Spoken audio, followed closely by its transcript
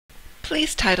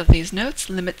Please title these notes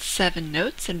Limit 7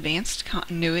 Notes, Advanced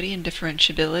Continuity and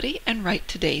Differentiability, and write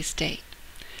today's date.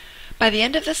 By the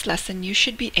end of this lesson, you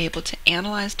should be able to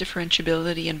analyze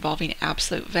differentiability involving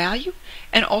absolute value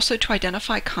and also to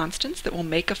identify constants that will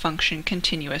make a function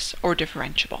continuous or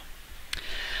differentiable.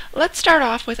 Let's start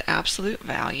off with absolute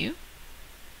value.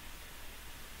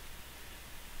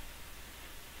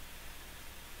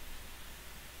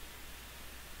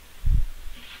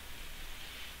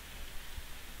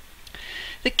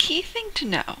 The key thing to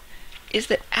know is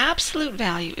that absolute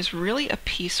value is really a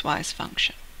piecewise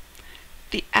function.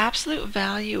 The absolute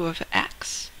value of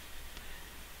x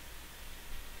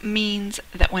means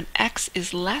that when x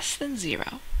is less than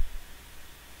 0,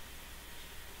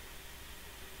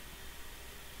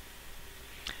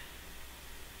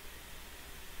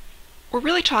 we're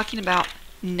really talking about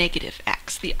negative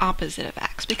x, the opposite of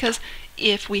x, because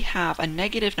if we have a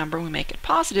negative number and we make it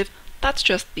positive, that's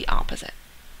just the opposite.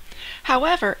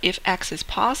 However, if x is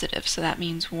positive, so that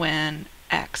means when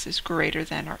x is greater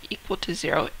than or equal to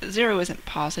 0, 0 isn't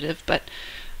positive, but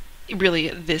really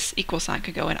this equal sign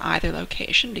could go in either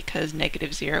location because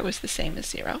negative 0 is the same as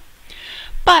 0.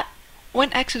 But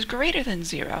when x is greater than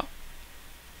 0,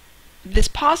 this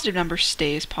positive number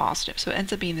stays positive, so it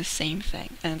ends up being the same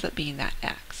thing. It ends up being that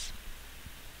x.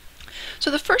 So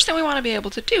the first thing we want to be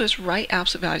able to do is write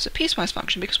absolute values of a piecewise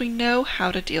function because we know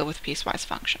how to deal with piecewise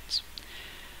functions.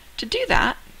 To do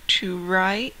that, to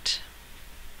write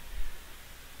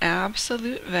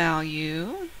absolute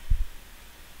value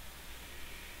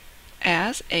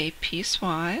as a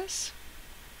piecewise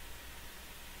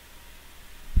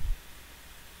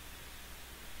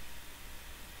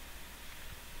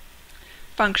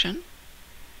function,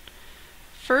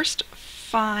 first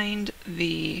find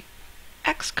the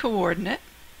x-coordinate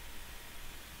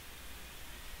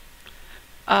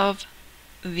of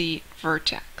the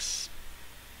vertex,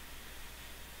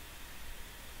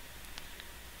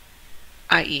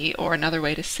 i.e., or another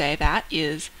way to say that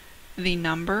is the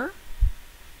number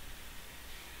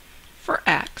for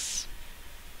x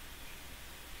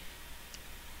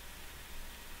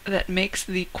that makes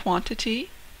the quantity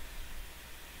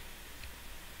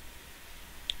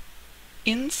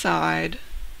inside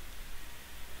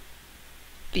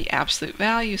the absolute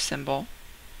value symbol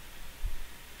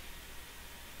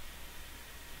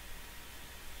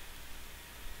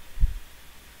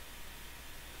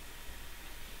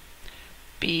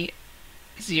be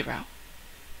 0.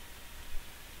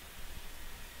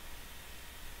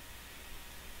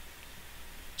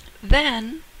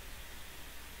 Then,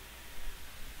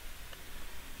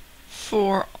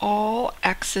 for all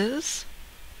x's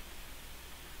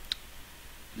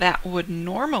that would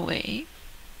normally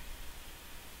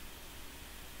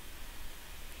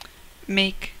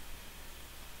make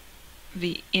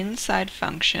the inside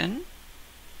function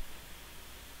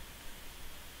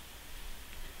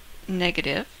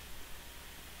negative,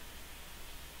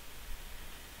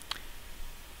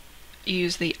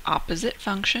 use the opposite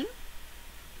function,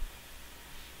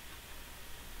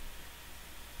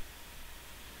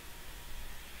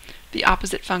 the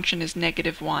opposite function is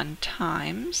 -1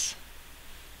 times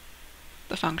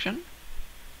the function,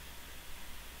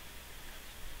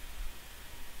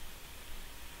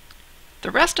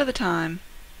 the rest of the time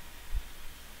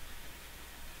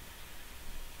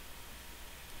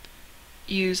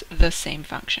use the same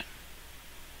function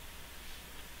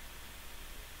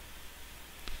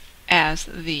as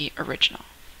the original.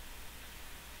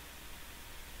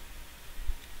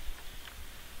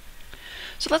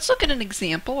 So let's look at an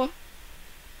example.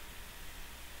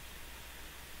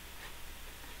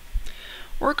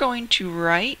 We're going to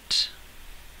write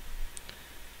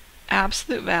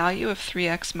absolute value of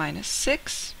 3x minus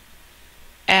 6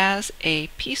 as a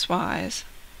piecewise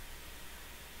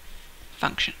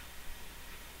function.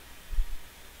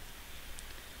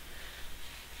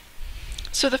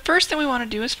 So the first thing we want to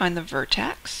do is find the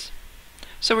vertex.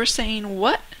 So we're saying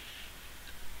what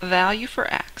value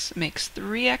for x makes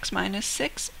 3x minus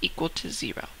 6 equal to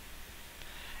 0.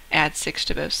 Add 6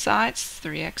 to both sides,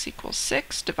 3x equals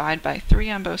 6, divide by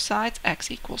 3 on both sides, x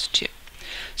equals 2.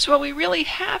 So what we really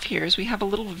have here is we have a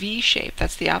little V shape,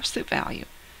 that's the absolute value.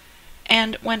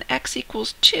 And when x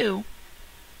equals 2,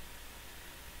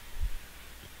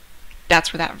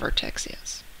 that's where that vertex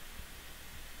is.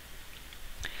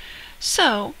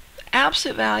 So,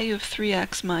 absolute value of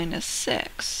 3x minus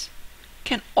 6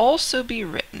 can also be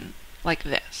written like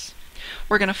this.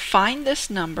 We're going to find this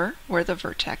number where the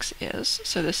vertex is,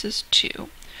 so this is 2.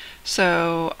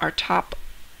 So our top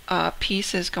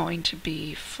piece is going to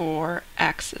be for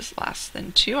x is less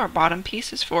than 2. Our bottom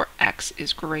piece is for x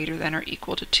is greater than or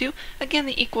equal to 2. Again,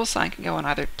 the equal sign can go in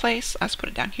either place. Let's put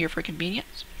it down here for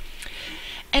convenience.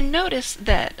 And notice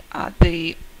that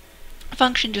the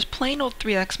function just plain old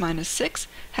 3x minus 6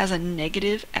 has a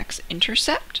negative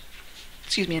x-intercept,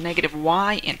 a negative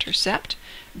y-intercept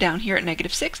down here at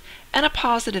negative 6, and a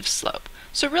positive slope.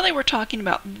 So really we're talking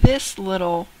about this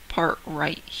little part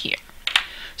right here.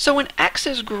 So when x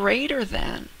is greater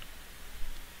than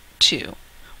 2,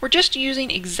 we're just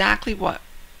using exactly what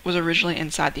was originally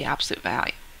inside the absolute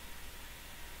value.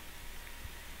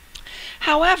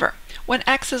 However, when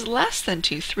x is less than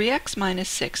 2, 3x minus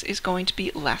 6 is going to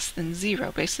be less than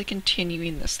 0, basically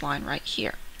continuing this line right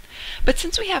here. But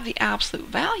since we have the absolute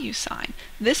value sign,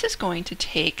 this is going to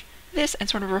take this and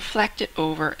sort of reflect it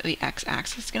over the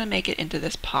x-axis. It's going to make it into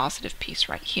this positive piece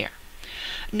right here.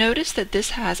 Notice that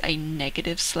this has a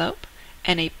negative slope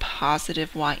and a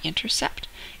positive y-intercept.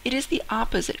 It is the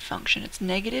opposite function. It's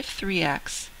negative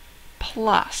 3x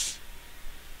plus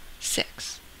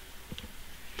 6.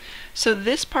 So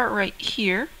this part right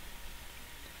here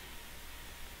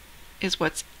is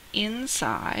what's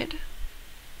inside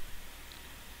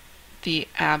the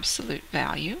absolute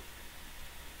value.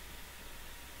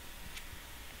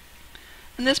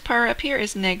 And this part up here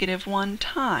is negative 1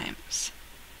 times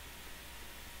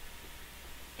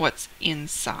what's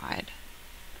inside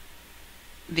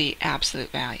the absolute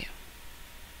value.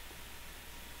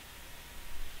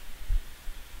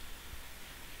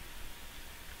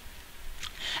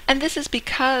 And this is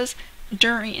because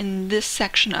in this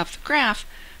section of the graph,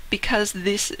 because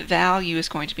this value is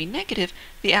going to be negative,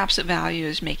 the absolute value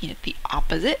is making it the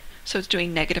opposite, so it's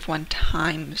doing negative 1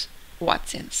 times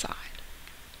what's inside.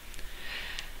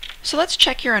 So let's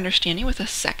check your understanding with a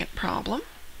second problem.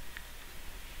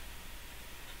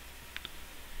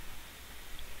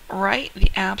 Write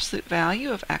the absolute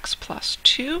value of x plus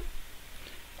 2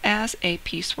 as a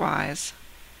piecewise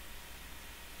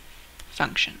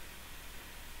function.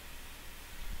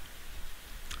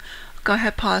 Go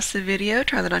ahead, pause the video,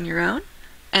 try that on your own,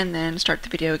 and then start the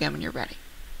video again when you're ready.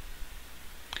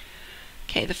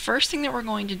 Okay, the first thing that we're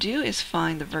going to do is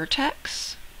find the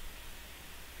vertex.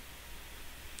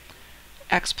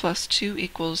 X plus 2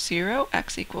 equals 0,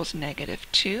 x equals negative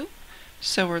 2.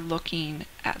 So we're looking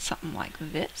at something like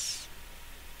this.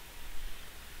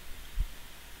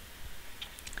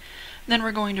 Then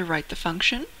we're going to write the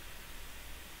function.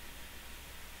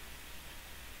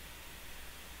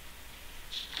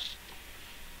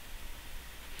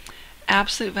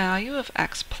 Absolute value of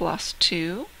x plus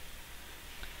 2.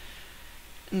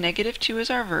 Negative 2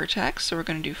 is our vertex, so we're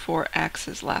going to do for x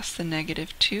is less than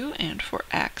negative 2 and for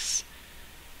x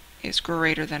is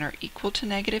greater than or equal to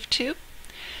negative 2.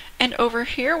 And over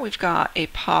here we've got a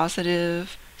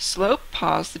positive slope,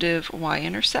 positive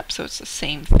y-intercept, so it's the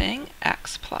same thing,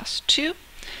 x plus 2.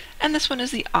 And this one is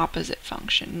the opposite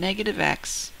function, negative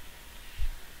x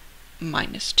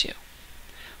minus 2.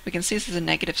 We can see this is a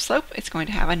negative slope. It's going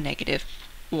to have a negative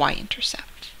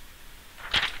y-intercept.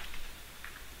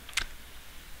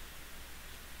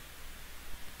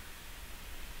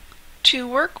 To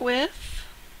work with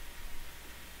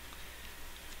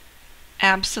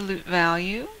absolute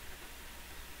value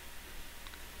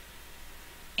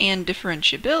and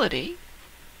differentiability,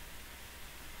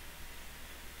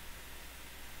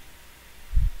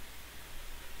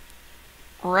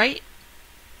 write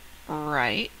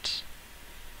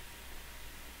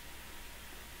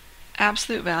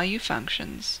absolute value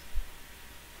functions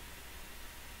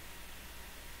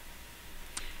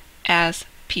as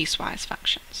piecewise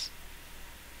functions.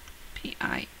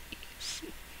 P-I-E-C.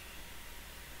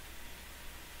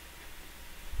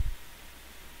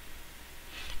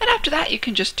 And after that, you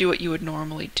can just do what you would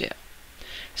normally do.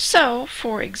 So,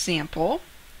 for example,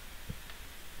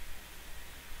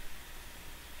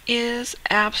 is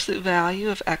absolute value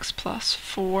of x plus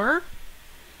 4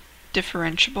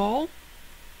 differentiable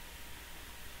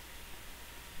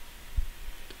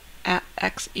at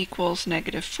x equals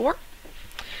negative 4?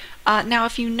 Now,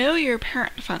 if you know your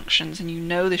parent functions and you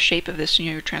know the shape of this and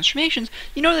you know your transformations,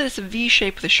 you know that it's a v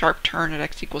shape with a sharp turn at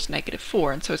x equals negative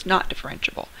 4, and so it's not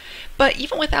differentiable. But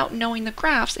even without knowing the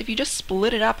graphs, if you just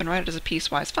split it up and write it as a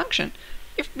piecewise function,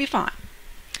 you'll be fine.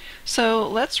 So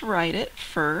let's write it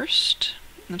first.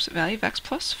 Absolute value of x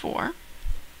plus 4.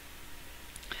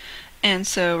 And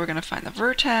so we're going to find the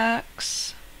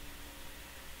vertex.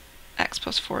 X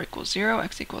plus 4 equals 0,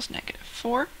 x equals negative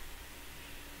 4.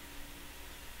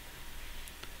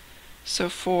 So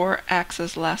 4x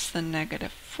is less than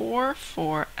negative 4,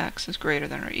 4x is greater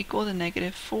than or equal to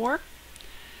negative 4.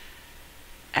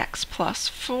 x plus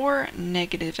 4,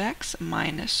 negative x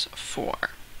minus 4.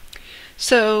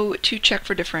 So to check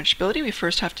for differentiability, we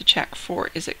first have to check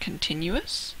for, is it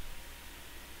continuous?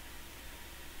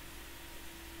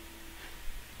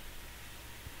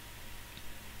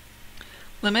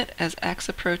 Limit as x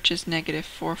approaches negative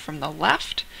 4 from the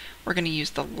left. We're going to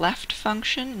use the left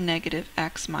function, negative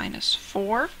x minus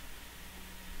 4.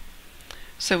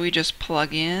 So we just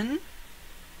plug in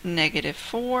negative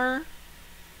 4.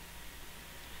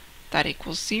 That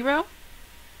equals 0.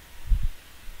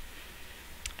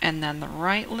 And then the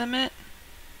right limit,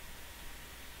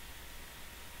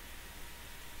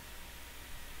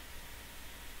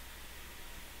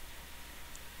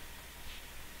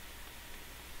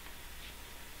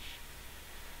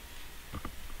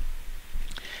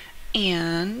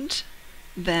 and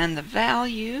then the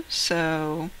value,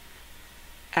 so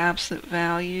absolute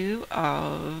value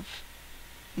of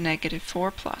negative 4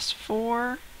 plus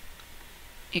 4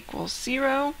 equals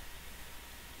 0.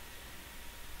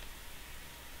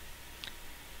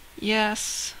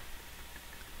 Yes,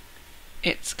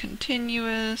 it's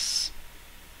continuous.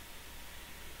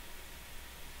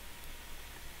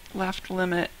 Left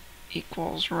limit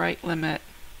equals right limit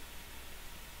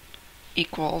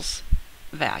equals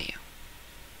value.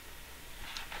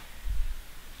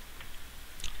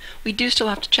 We do still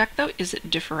have to check though, is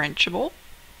it differentiable?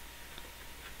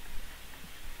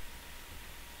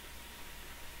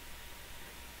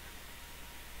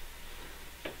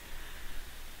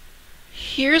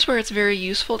 Here's where it's very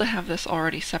useful to have this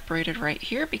already separated right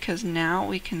here, because now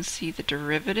we can see the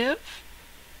derivative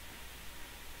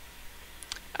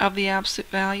of the absolute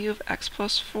value of x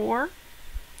plus 4,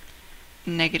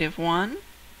 negative 1,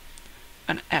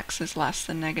 when x is less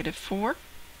than negative 4,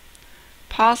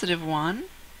 positive 1,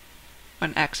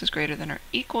 when x is greater than or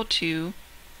equal to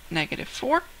negative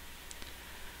 4,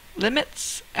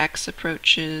 limits x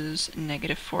approaches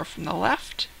negative 4 from the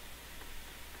left,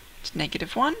 it's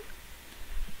negative 1,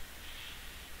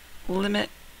 limit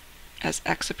as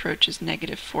x approaches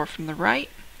negative 4 from the right,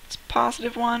 it's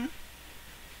positive 1,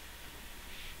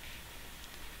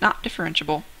 not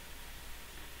differentiable.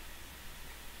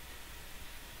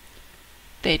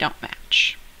 They don't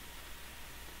match.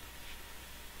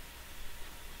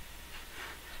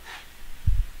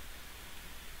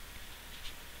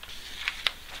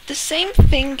 The same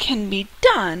thing can be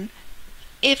done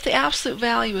if the absolute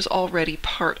value is already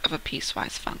part of a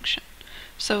piecewise function.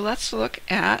 So let's look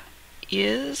at,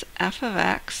 is f of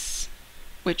x,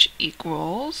 which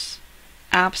equals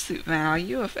absolute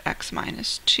value of x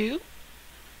minus 2,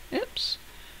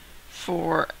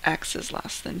 for x is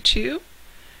less than 2,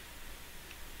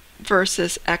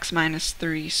 versus x minus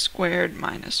 3 squared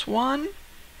minus 1,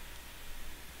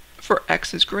 for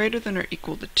x is greater than or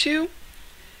equal to 2,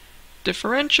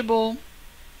 differentiable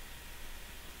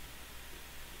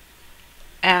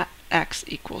at x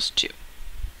equals 2.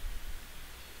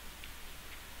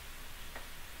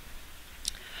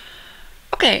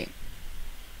 Okay,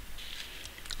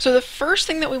 so the first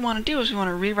thing that we want to do is we want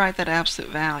to rewrite that absolute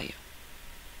value.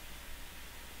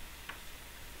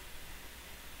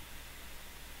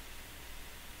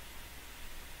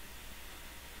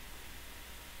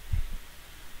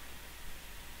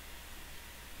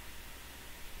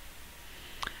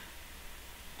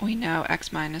 We know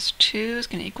x minus 2 is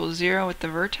going to equal 0 at the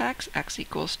vertex, x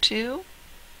equals 2.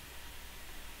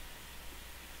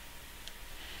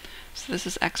 So this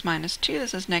is x minus 2,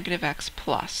 this is negative x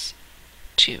plus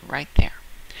 2 right there.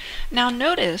 Now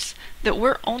notice that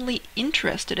we're only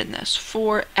interested in this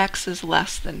for x is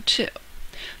less than 2.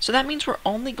 So that means we're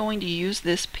only going to use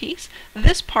this piece.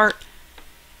 This part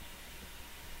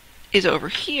is over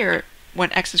here.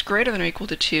 When x is greater than or equal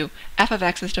to 2, f of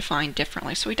x is defined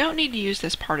differently. So we don't need to use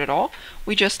this part at all.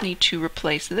 We just need to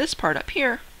replace this part up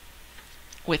here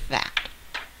with that.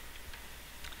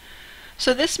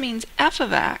 So this means f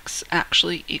of x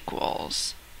actually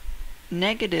equals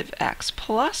negative x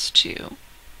plus 2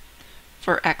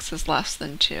 for x is less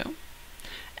than 2.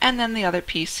 And then the other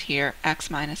piece here, x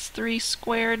minus 3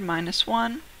 squared minus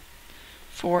 1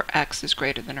 for x is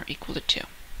greater than or equal to 2.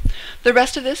 The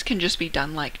rest of this can just be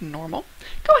done like normal.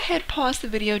 Go ahead, pause the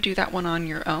video, do that one on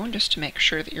your own just to make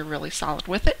sure that you're really solid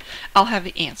with it. I'll have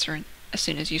the answer as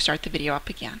soon as you start the video up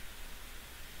again.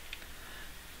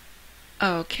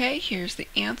 Okay, here's the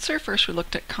answer. First we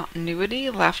looked at continuity,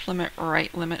 left limit,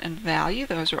 right limit, and value.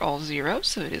 Those are all 0,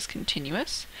 so it is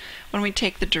continuous. When we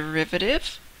take the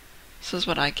derivative, this is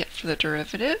what I get for the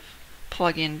derivative.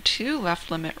 Plug in 2,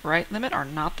 left limit, right limit are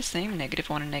not the same, negative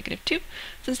 1 and negative 2.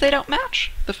 Since they don't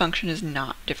match, the function is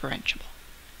not differentiable.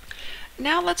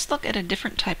 Now let's look at a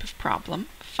different type of problem,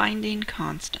 finding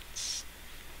constants.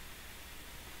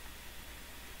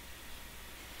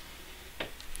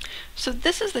 So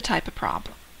this is the type of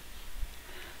problem.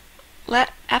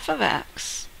 Let f of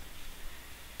x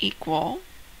equal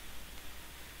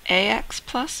ax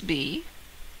plus b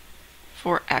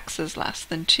for x is less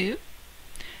than 2,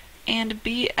 and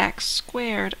bx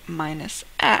squared minus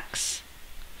x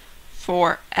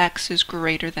for x is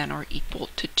greater than or equal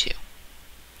to 2.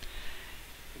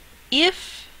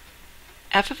 If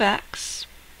f of x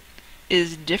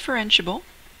is differentiable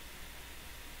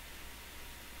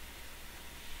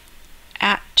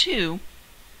at 2,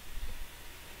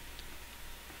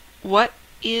 what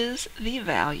is the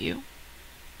value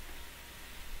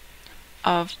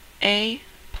of a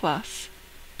plus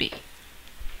b?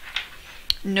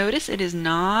 Notice it is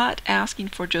not asking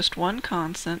for just one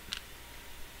constant.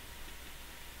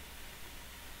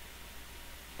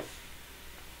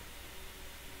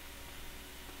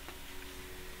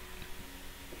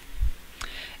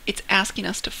 It's asking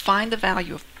us to find the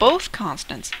value of both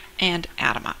constants and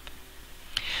add them up.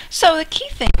 So the key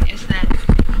thing is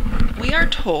that we are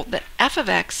told that f of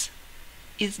x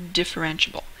is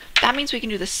differentiable. That means we can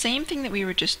do the same thing that we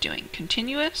were just doing.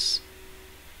 Continuous,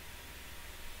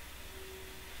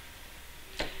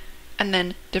 and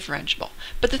then differentiable.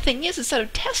 But the thing is, instead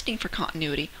of testing for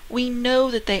continuity, we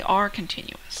know that they are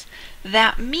continuous.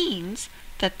 That means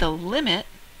that the limit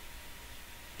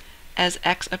as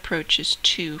x approaches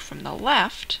 2 from the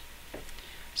left,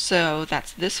 so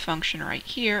that's this function right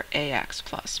here, ax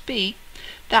plus b,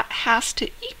 that has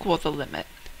to equal the limit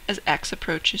as x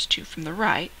approaches 2 from the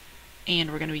right,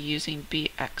 and we're going to be using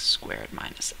bx squared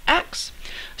minus x.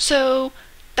 So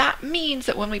that means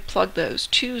that when we plug those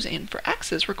 2's in for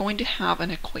x's, we're going to have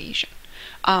an equation.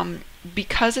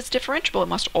 Because it's differentiable, it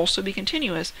must also be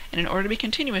continuous, and in order to be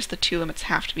continuous, the two limits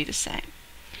have to be the same.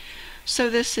 So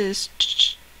this is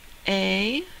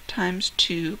a times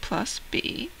 2 plus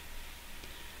b.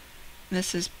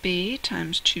 This is b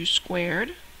times 2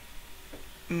 squared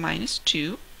minus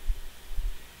 2.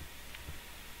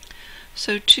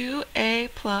 So 2a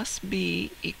plus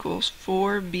b equals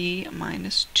 4b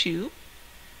minus 2.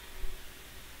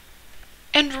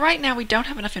 And right now we don't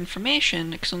have enough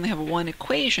information, because we only have one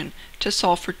equation, to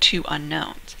solve for two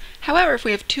unknowns. However, if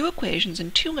we have two equations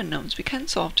and two unknowns, we can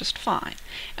solve just fine.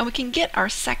 And we can get our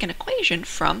second equation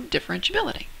from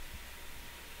differentiability.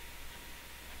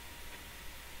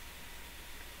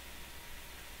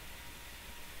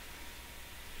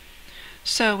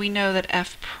 So we know that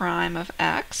f prime of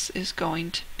x is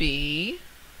going to be,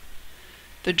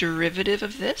 the derivative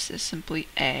of this is simply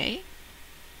a.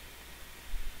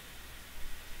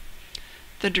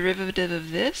 The derivative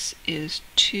of this is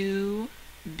 2bx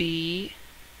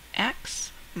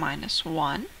minus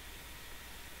 1.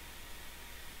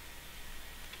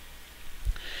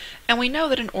 And we know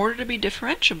that in order to be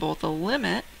differentiable, the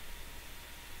limit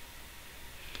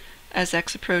as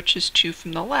x approaches 2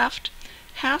 from the left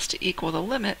has to equal the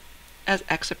limit as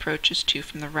x approaches 2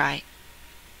 from the right.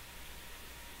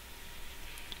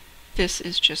 This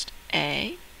is just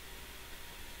a.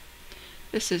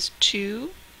 This is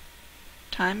 2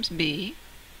 times b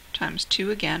times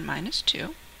 2 again minus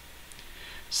 2.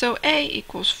 So a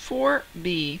equals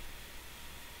 4b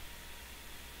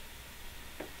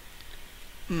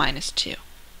minus 2.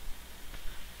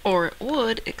 Or it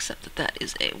would, except that that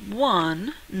is a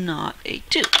 1, not a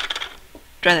 2.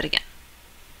 Try that again.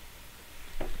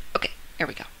 Okay, here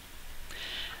we go.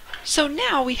 So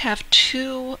now we have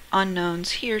two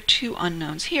unknowns here, two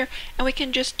unknowns here, and we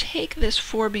can just take this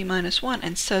 4b minus 1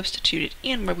 and substitute it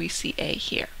in where we see a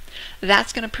here.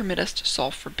 That's going to permit us to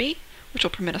solve for b, which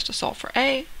will permit us to solve for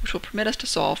a, which will permit us to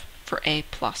solve for a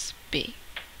plus b.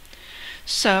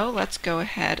 So let's go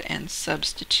ahead and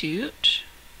substitute.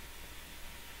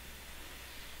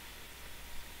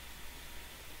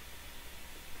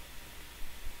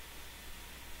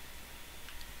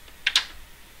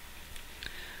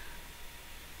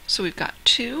 So we've got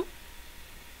 2,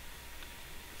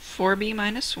 4b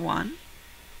minus 1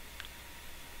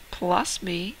 plus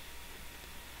b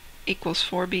equals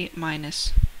 4b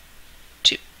minus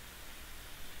 2.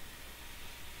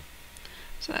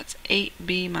 So that's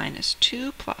 8b minus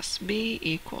 2 plus b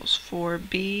equals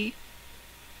 4b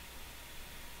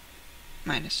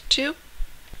minus 2.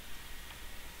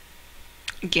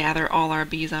 Gather all our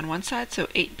b's on one side, so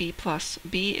 8b plus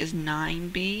b is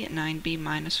 9b, 9b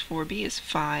minus 4b is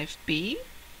 5b.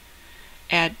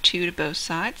 Add 2 to both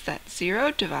sides, that's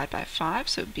 0, divide by 5,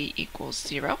 so b equals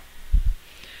 0.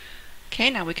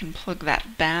 Okay, now we can plug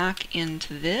that back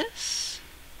into this.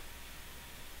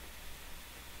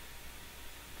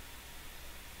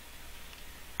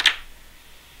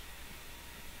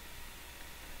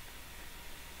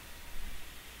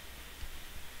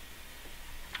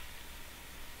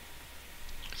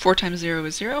 4 times 0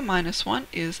 is 0, minus 1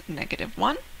 is negative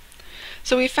 1.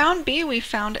 So we found b, we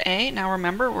found a. Now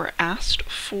remember, we're asked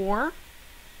for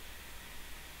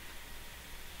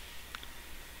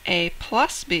a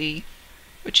plus b,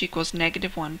 which equals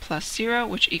negative 1 plus 0,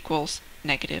 which equals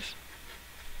negative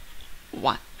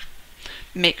 1.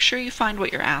 Make sure you find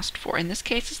what you're asked for. In this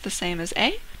case, it's the same as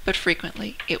a, but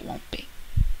frequently it won't be.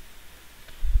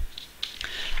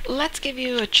 Let's give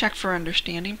you a check for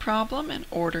understanding problem in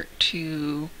order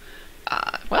to,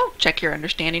 check your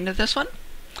understanding of this one.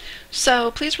 So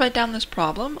please write down this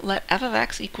problem. Let f of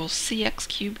x equals cx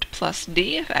cubed plus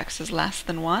d if x is less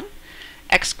than 1,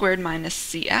 x squared minus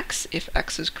cx if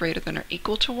x is greater than or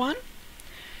equal to 1.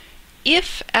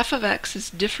 If f of x is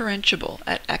differentiable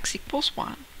at x equals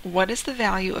 1, what is the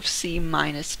value of c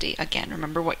minus d? Again,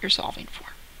 remember what you're solving for.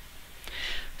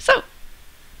 So,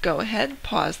 go ahead,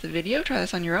 pause the video, try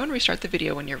this on your own, restart the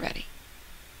video when you're ready.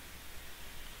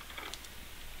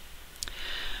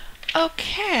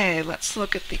 Okay, let's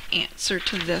look at the answer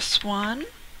to this one.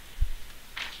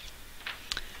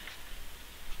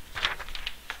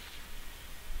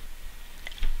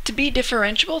 To be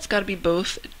differentiable, it's got to be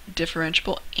both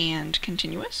differentiable and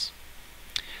continuous.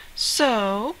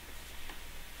 So,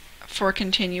 for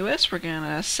continuous, we're going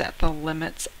to set the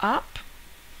limits up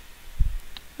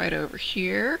right over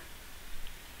here.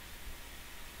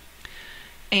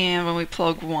 And when we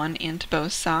plug 1 into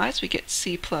both sides, we get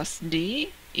c plus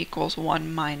d equals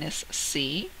 1 minus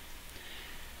c.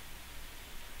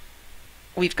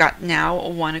 We've got now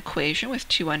one equation with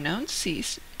two unknowns,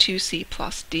 2c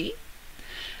plus d.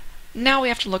 Now we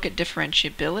have to look at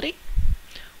differentiability.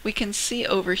 We can see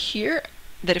over here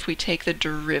that if we take the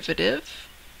derivative,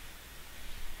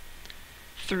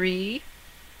 3cx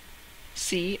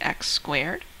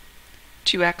squared,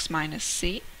 2x minus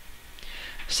c.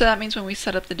 So that means when we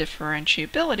set up the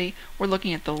differentiability, we're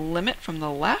looking at the limit from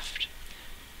the left.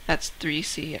 That's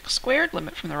 3cx squared,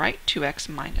 limit from the right, 2x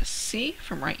minus c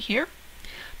from right here.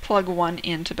 Plug 1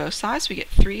 into both sides, we get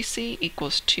 3c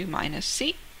equals 2 minus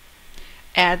c.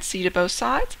 Add c to both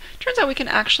sides. Turns out we can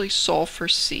actually solve for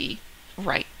c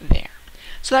right there.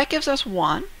 So that gives us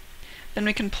 1. Then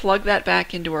we can plug that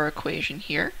back into our equation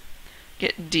here,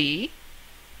 get d,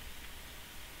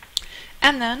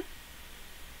 and then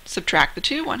subtract the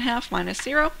 2, 1/2 minus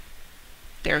 0.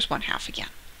 There's 1/2 again.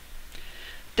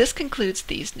 This concludes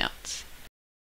these notes.